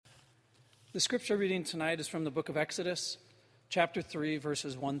The scripture reading tonight is from the book of Exodus, chapter 3,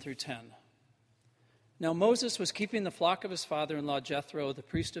 verses 1 through 10. Now Moses was keeping the flock of his father-in-law Jethro, the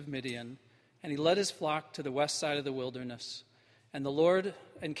priest of Midian, and he led his flock to the west side of the wilderness, and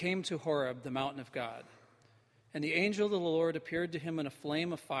came to Horeb, the mountain of God. And the angel of the Lord appeared to him in a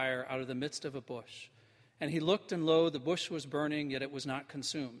flame of fire out of the midst of a bush. And he looked, and lo, the bush was burning, yet it was not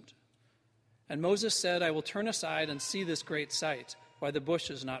consumed. And Moses said, I will turn aside and see this great sight, why the bush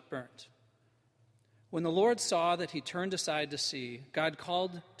is not burnt. When the Lord saw that he turned aside to see, God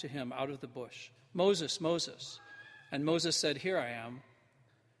called to him out of the bush, Moses, Moses. And Moses said, Here I am.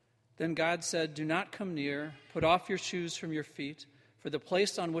 Then God said, Do not come near, put off your shoes from your feet, for the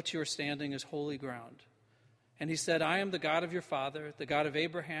place on which you are standing is holy ground. And he said, I am the God of your father, the God of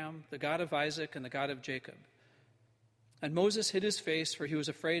Abraham, the God of Isaac, and the God of Jacob. And Moses hid his face, for he was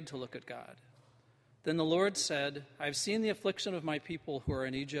afraid to look at God. Then the Lord said, I have seen the affliction of my people who are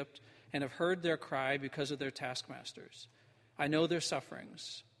in Egypt, and have heard their cry because of their taskmasters. I know their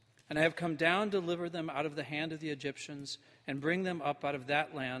sufferings. And I have come down to deliver them out of the hand of the Egyptians, and bring them up out of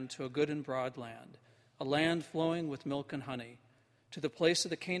that land to a good and broad land, a land flowing with milk and honey, to the place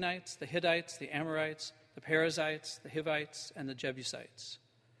of the Canaanites, the Hittites, the Amorites, the Perizzites, the Hivites, and the Jebusites.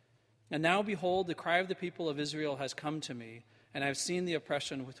 And now, behold, the cry of the people of Israel has come to me, and I have seen the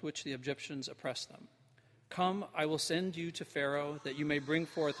oppression with which the Egyptians oppress them. Come, I will send you to Pharaoh, that you may bring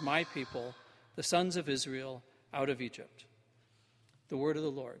forth my people, the sons of Israel, out of Egypt. The word of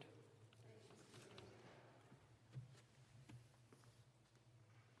the Lord.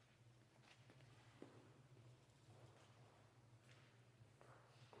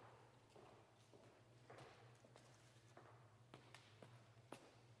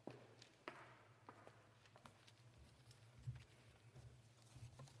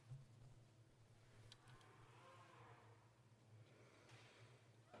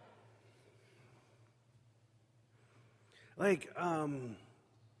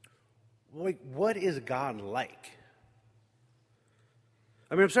 What is God like?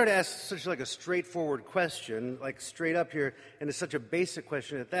 I mean, I'm sorry to ask such a straightforward question, straight up here, and it's such a basic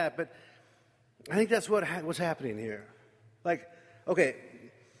question at that, but I think that's what's happening here. Okay,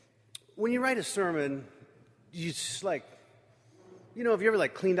 when you write a sermon, you just have you ever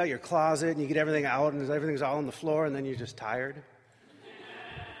cleaned out your closet and you get everything out and everything's all on the floor and then you're just tired?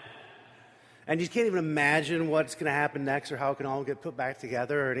 And you can't even imagine what's going to happen next or how it can all get put back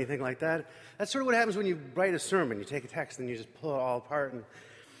together or anything like that. That's sort of what happens when you write a sermon. You take a text and you just pull it all apart. And,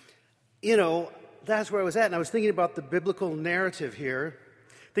 that's where I was at. And I was thinking about the biblical narrative here,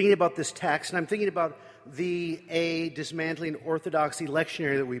 thinking about this text, and I'm thinking about the Dismantling Orthodoxy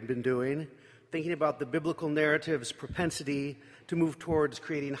lectionary that we've been doing, thinking about the biblical narrative's propensity to move towards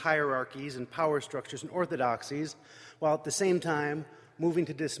creating hierarchies and power structures and orthodoxies, while at the same time moving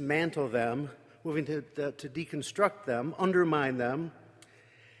to dismantle them, moving to deconstruct them, undermine them.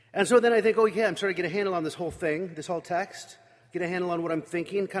 And so then I think, I'm starting to get a handle on this whole thing, this whole text, get a handle on what I'm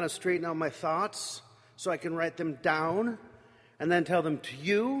thinking, kind of straighten out my thoughts so I can write them down and then tell them to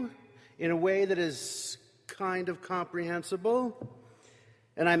you in a way that is kind of comprehensible.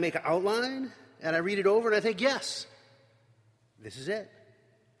 And I make an outline, and I read it over, and I think, yes, this is it.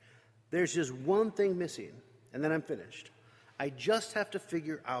 There's just one thing missing, and then I'm finished. I just have to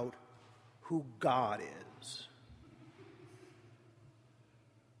figure out who God is.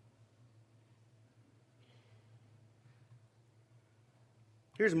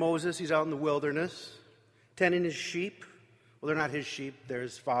 Here's Moses. He's out in the wilderness, tending his sheep. Well, they're not his sheep. They're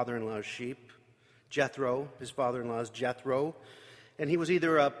his father-in-law's sheep. Jethro, his father-in-law is Jethro. And he was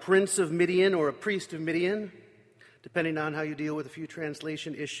either a prince of Midian or a priest of Midian, depending on how you deal with a few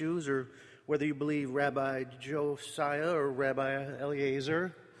translation issues or whether you believe Rabbi Josiah or Rabbi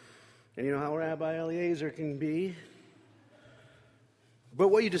Eliezer. And you know how Rabbi Eliezer can be. But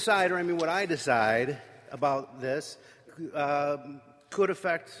what you decide, or what I decide about this, could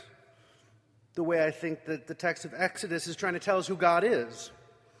affect the way I think that the text of Exodus is trying to tell us who God is.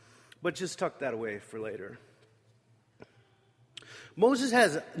 But just tuck that away for later. Moses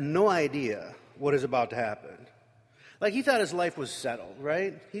has no idea what is about to happen. He thought his life was settled,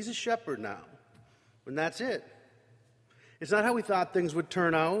 right? He's a shepherd now. And that's it. It's not how we thought things would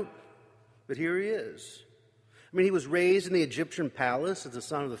turn out, but here he is. He was raised in the Egyptian palace as the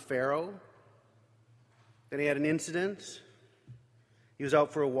son of the Pharaoh. Then he had an incident. He was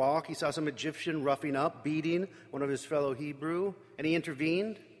out for a walk. He saw some Egyptian roughing up, beating one of his fellow Hebrew, and he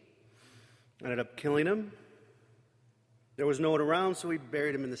intervened. Ended up killing him. There was no one around, so he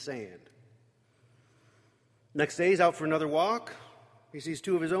buried him in the sand. Next day, he's out for another walk. He sees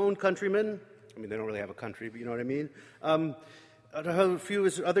two of his own countrymen. They don't really have a country, but you know what I mean. a few of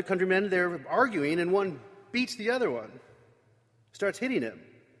his other countrymen, they're arguing, and one beats the other one, starts hitting him.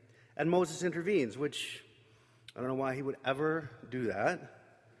 And Moses intervenes, which I don't know why he would ever do that,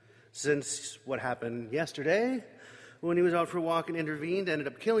 since what happened yesterday when he was out for a walk and intervened, ended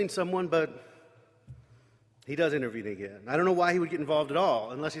up killing someone, but he does intervene again. I don't know why he would get involved at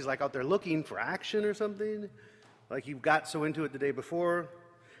all, unless he's like out there looking for action or something. Like he got so into it the day before,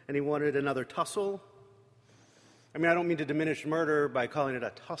 and he wanted another tussle. I mean, I don't mean to diminish murder by calling it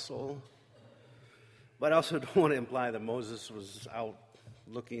a tussle, but I also don't want to imply that Moses was out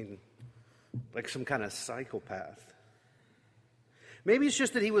looking like some kind of psychopath. Maybe it's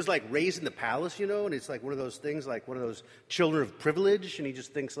just that he was like raised in the palace, and it's like one of those things, like one of those children of privilege, and he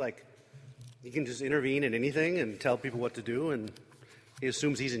just thinks like he can just intervene in anything and tell people what to do, and he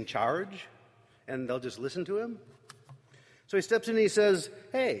assumes he's in charge, and they'll just listen to him. So he steps in and he says,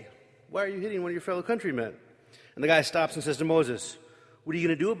 "Hey, why are you hitting one of your fellow countrymen?" And the guy stops and says to Moses, "What are you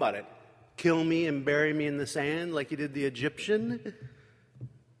going to do about it? Kill me and bury me in the sand like you did the Egyptian?"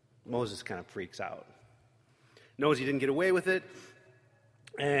 Moses kind of freaks out. Knows he didn't get away with it,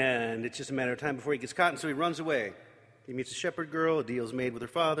 and it's just a matter of time before he gets caught, and so he runs away. He meets a shepherd girl, a deal's made with her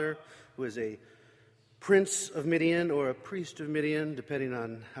father, who is a prince of Midian or a priest of Midian, depending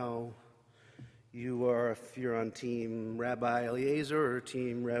on how you are, if you're on team Rabbi Eliezer or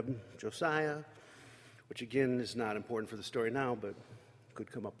team Reb Josiah, which again is not important for the story now, but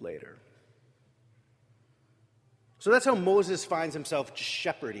could come up later. So that's how Moses finds himself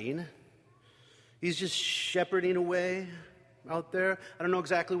shepherding. He's just shepherding away out there. I don't know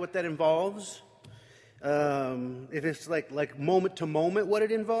exactly what that involves. If it's like moment to moment what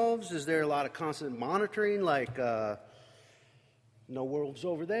it involves, is there a lot of constant monitoring, like no wolves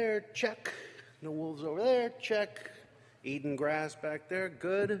over there, check. No wolves over there, check. Eating grass back there,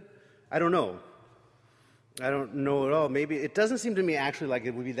 good. I don't know. I don't know at all. Maybe it doesn't seem to me actually like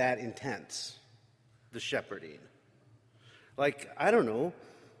it would be that intense, the shepherding. Like, I don't know.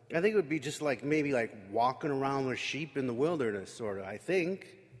 I think it would be just like maybe like walking around with sheep in the wilderness, sort of, I think.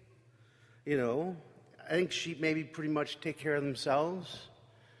 I think sheep maybe pretty much take care of themselves.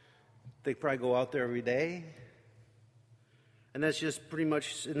 They probably go out there every day. And that's just pretty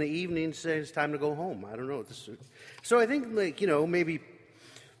much in the evening, say it's time to go home. I don't know. So I think, maybe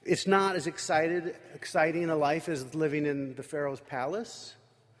it's not as exciting a life as living in the Pharaoh's palace.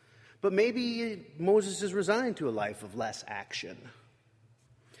 But maybe Moses is resigned to a life of less action.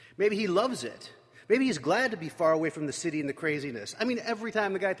 Maybe he loves it. Maybe he's glad to be far away from the city and the craziness. I mean, every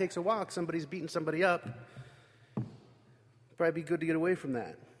time the guy takes a walk, somebody's beating somebody up. Probably be good to get away from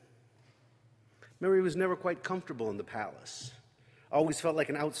that. Remember, he was never quite comfortable in the palace. Always felt like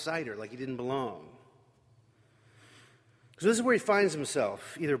an outsider, like he didn't belong. So this is where he finds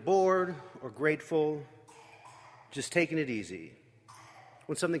himself, either bored or grateful, just taking it easy.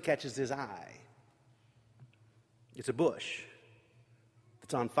 When something catches his eye, it's a bush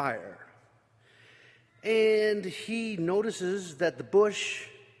that's on fire. And he notices that the bush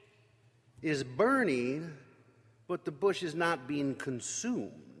is burning, but the bush is not being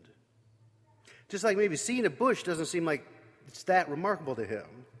consumed. Just like maybe seeing a bush doesn't seem like it's that remarkable to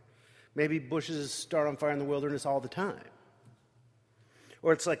him. Maybe bushes start on fire in the wilderness all the time.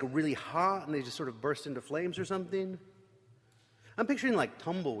 Or it's like really hot and they just sort of burst into flames or something. I'm picturing like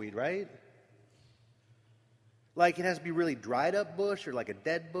tumbleweed, right? Like it has to be really dried up bush or like a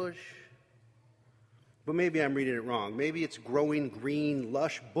dead bush. But maybe I'm reading it wrong. Maybe it's growing green,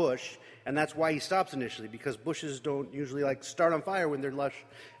 lush bush, and that's why he stops initially, because bushes don't usually like start on fire when they're lush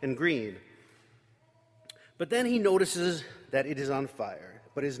and green. But then he notices that it is on fire,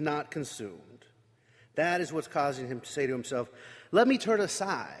 but is not consumed. That is what's causing him to say to himself, "Let me turn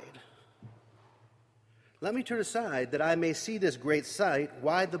aside. Let me turn aside that I may see this great sight,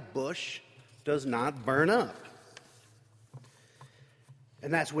 why the bush does not burn up."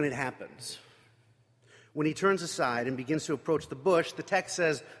 And that's when it happens. When he turns aside and begins to approach the bush, the text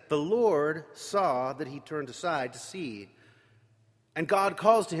says, the Lord saw that he turned aside to see. And God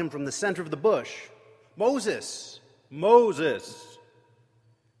calls to him from the center of the bush, "Moses, Moses,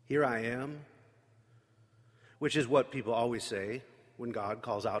 here I am." Which is what people always say when God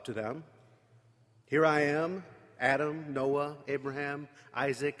calls out to them. Here I am, Adam, Noah, Abraham,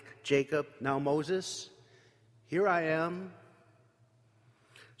 Isaac, Jacob, now Moses. Here I am.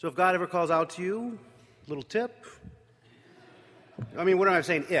 So if God ever calls out to you, little tip. I mean, what am I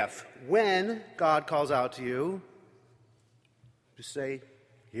saying? If. When God calls out to you, just say,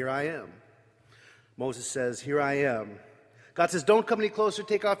 "Here I am." Moses says, "Here I am." God says, "Don't come any closer.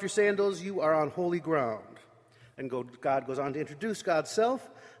 Take off your sandals. You are on holy ground." And God goes on to introduce God's self.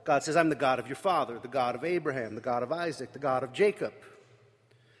 God says, I'm the God of your father, the God of Abraham, the God of Isaac, the God of Jacob.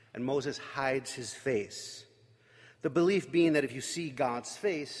 And Moses hides his face. The belief being that if you see God's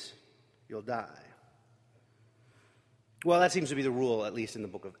face, you'll die. Well, that seems to be the rule, at least in the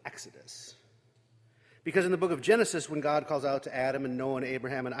book of Exodus. Because in the book of Genesis, when God calls out to Adam and Noah and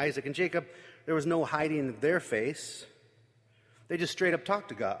Abraham and Isaac and Jacob, there was no hiding their face. They just straight up talked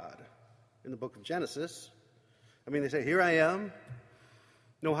to God in the book of Genesis. I mean, they say, here I am.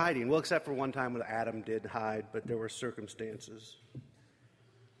 No hiding. Well, except for one time when Adam did hide, but there were circumstances.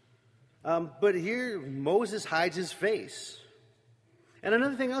 But here, Moses hides his face. And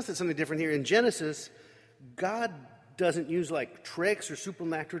another thing else that's something different here. In Genesis, God doesn't use like tricks or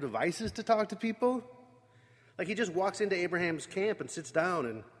supernatural devices to talk to people. Like he just walks into Abraham's camp and sits down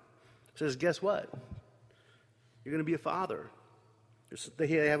and says, guess what? You're going to be a father. They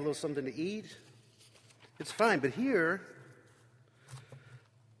have a little something to eat. It's fine. But here,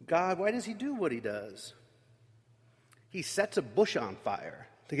 God, why does he do what he does? He sets a bush on fire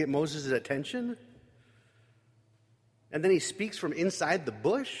to get Moses' attention. And then he speaks from inside the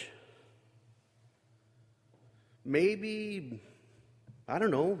bush. Maybe, I don't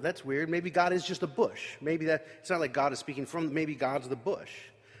know, that's weird. Maybe God is just a bush. Maybe it's not like God is speaking from, maybe God's the bush.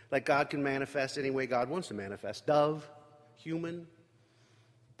 Like God can manifest any way God wants to manifest. Dove, human,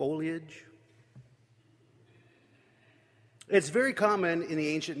 foliage. It's very common in the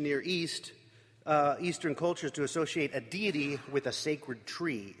ancient Near East, Eastern cultures, to associate a deity with a sacred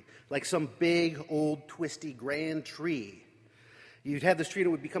tree, like some big, old, twisty, grand tree. You'd have this tree that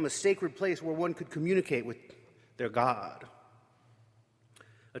would become a sacred place where one could communicate with their God.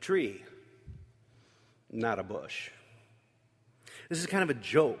 A tree, not a bush. This is kind of a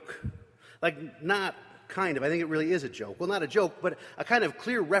joke. Like, not kind of, I think it really is a joke. Well, not a joke, but a kind of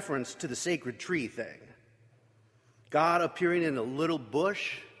clear reference to the sacred tree thing. God appearing in a little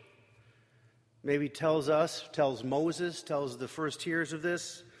bush maybe tells Moses, tells the first hearers of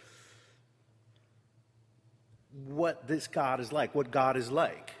this, what this God is like, what God is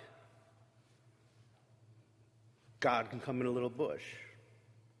like. God can come in a little bush.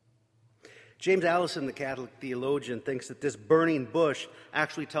 James Allison, the Catholic theologian, thinks that this burning bush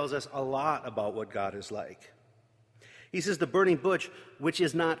actually tells us a lot about what God is like. He says the burning bush, which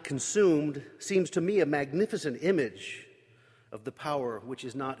is not consumed, seems to me a magnificent image of the power which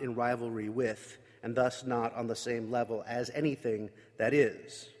is not in rivalry with, and thus not on the same level as anything that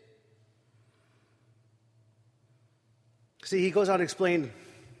is. See, he goes on to explain,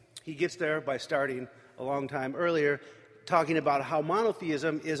 he gets there by starting a long time earlier, talking about how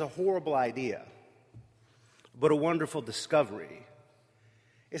monotheism is a horrible idea, but a wonderful discovery.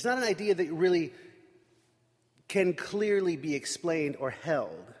 It's not an idea that really can clearly be explained or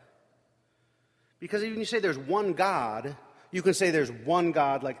held. Because even you say there's one God, you can say there's one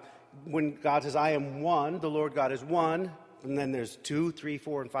God, like when God says, I am one, the Lord God is one, and then there's 2, 3,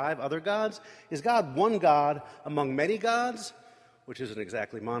 4, and 5 other gods. Is God one God among many gods, which isn't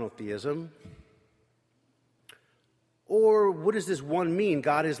exactly monotheism? Or what does this one mean?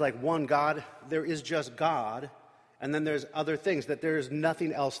 God is like one God, there is just God, and then there's other things, that there is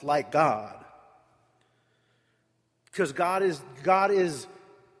nothing else like God. Because God is,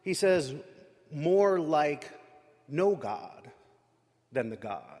 he says, more like no God than the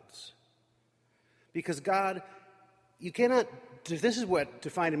gods. Because God, you cannot, this is what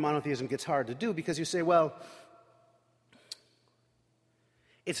defining monotheism gets hard to do, because you say, well,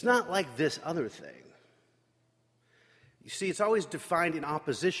 it's not like this other thing. You see, it's always defined in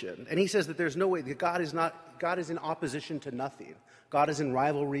opposition. And he says that there's no way, that God is in opposition to nothing. God is in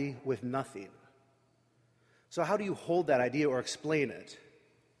rivalry with nothing. So how do you hold that idea or explain it?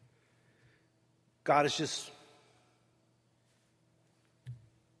 God is just,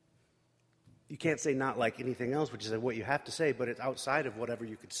 you can't say not like anything else, which is what you have to say, but it's outside of whatever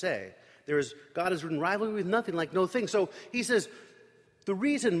you could say. God is in rivalry with nothing, like no thing. So he says, the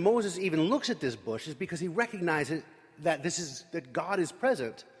reason Moses even looks at this bush is because he recognizes that God is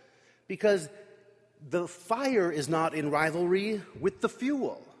present, because the fire is not in rivalry with the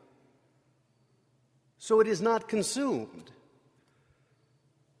fuel. So it is not consumed.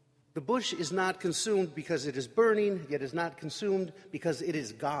 The bush is not consumed because it is burning, yet is not consumed because it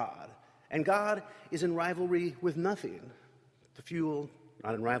is God. And God is in rivalry with nothing. The fuel,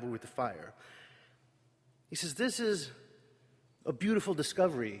 not in rivalry with the fire. He says this is a beautiful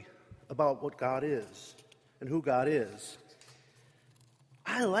discovery about what God is and who God is.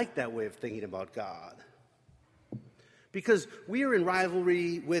 I like that way of thinking about God. Because we are in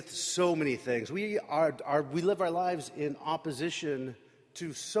rivalry with so many things. We live our lives in opposition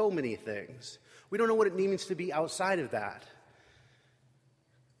to so many things. We don't know what it means to be outside of that.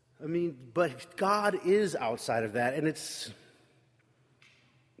 But God is outside of that, and it's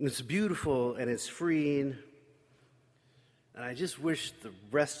beautiful and it's freeing. And I just wish the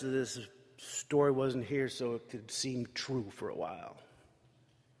rest of this story wasn't here so it could seem true for a while.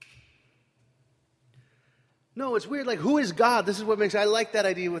 No, it's weird. Like, who is God? This is what makes... I like that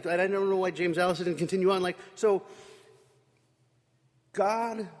idea. And I don't know why James Allison didn't continue on. So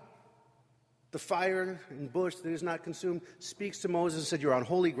God, the fire and bush that is not consumed, speaks to Moses and said, you're on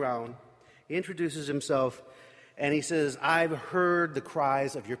holy ground. He introduces himself, and he says, I've heard the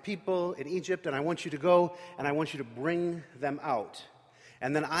cries of your people in Egypt, and I want you to go, and I want you to bring them out.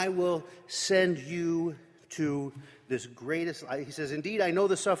 And then I will send you to this greatest... He says, indeed, I know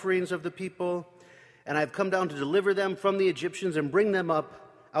the sufferings of the people, and I've come down to deliver them from the Egyptians and bring them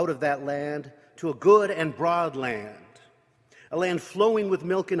up out of that land to a good and broad land, a land flowing with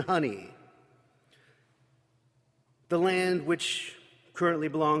milk and honey, the land which currently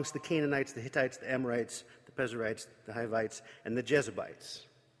belongs to the Canaanites, the Hittites, the Amorites, the Perizzites, the Hivites, and the Jebusites.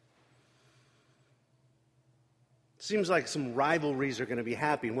 Seems like some rivalries are going to be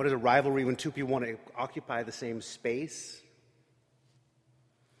happening. What is a rivalry when two people want to occupy the same space?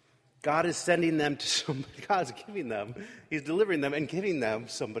 God is sending them to somebody. God's giving them. He's delivering them and giving them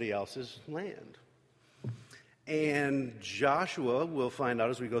somebody else's land. And Joshua, we'll find out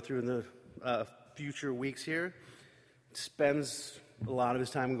as we go through in the future weeks here, spends a lot of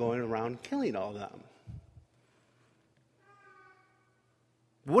his time going around killing all of them.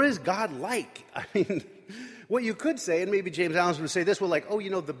 What is God like? I mean, what you could say, and maybe James Allison would say this, well, like,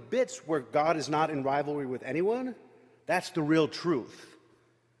 the bits where God is not in rivalry with anyone, that's the real truth.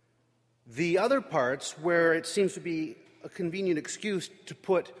 The other parts where it seems to be a convenient excuse to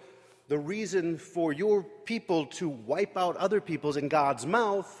put the reason for your people to wipe out other people's in God's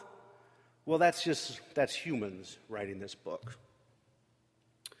mouth, well, that's humans writing this book.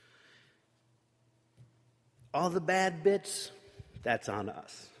 All the bad bits, that's on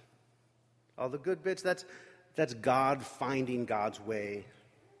us. All the good bits, that's God finding God's way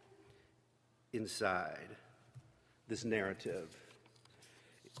inside this narrative,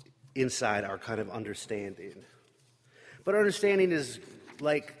 inside our kind of understanding. But our understanding is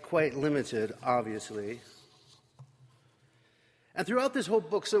quite limited, obviously. And throughout this whole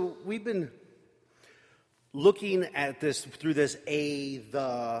book, so we've been looking at this through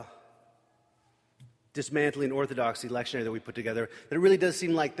the dismantling orthodoxy lectionary that we put together, that it really does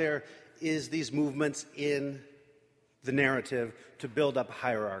seem like there is these movements in the narrative to build up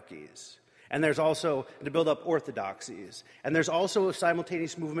hierarchies. And there's also to build up orthodoxies. And there's also a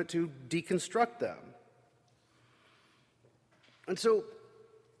simultaneous movement to deconstruct them. And so,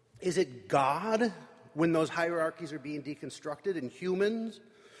 is it God when those hierarchies are being deconstructed, and humans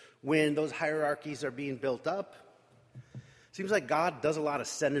when those hierarchies are being built up? Seems like God does a lot of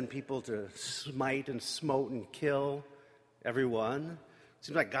sending people to smite and smote and kill everyone.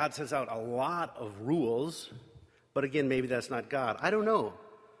 Seems like God sets out a lot of rules, but again, maybe that's not God. I don't know.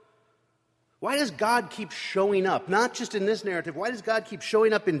 Why does God keep showing up? Not just in this narrative. Why does God keep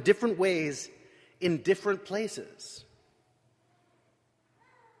showing up in different ways in different places?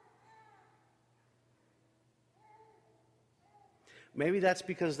 Maybe that's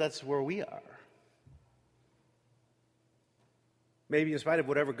because that's where we are. Maybe in spite of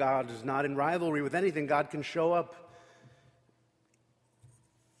whatever, God is not in rivalry with anything. God can show up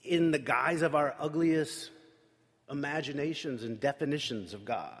in the guise of our ugliest imaginations and definitions of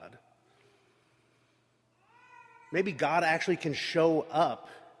God. Maybe God actually can show up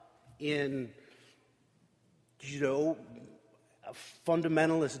in,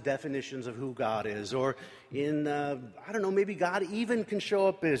 fundamentalist definitions of who God is. Or in, maybe God even can show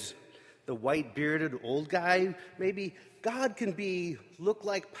up as the white-bearded old guy. Maybe God can look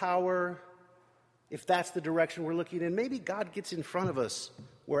like power if that's the direction we're looking in. Maybe God gets in front of us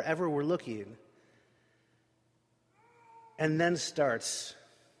wherever we're looking and then starts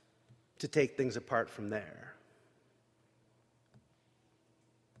to take things apart from there.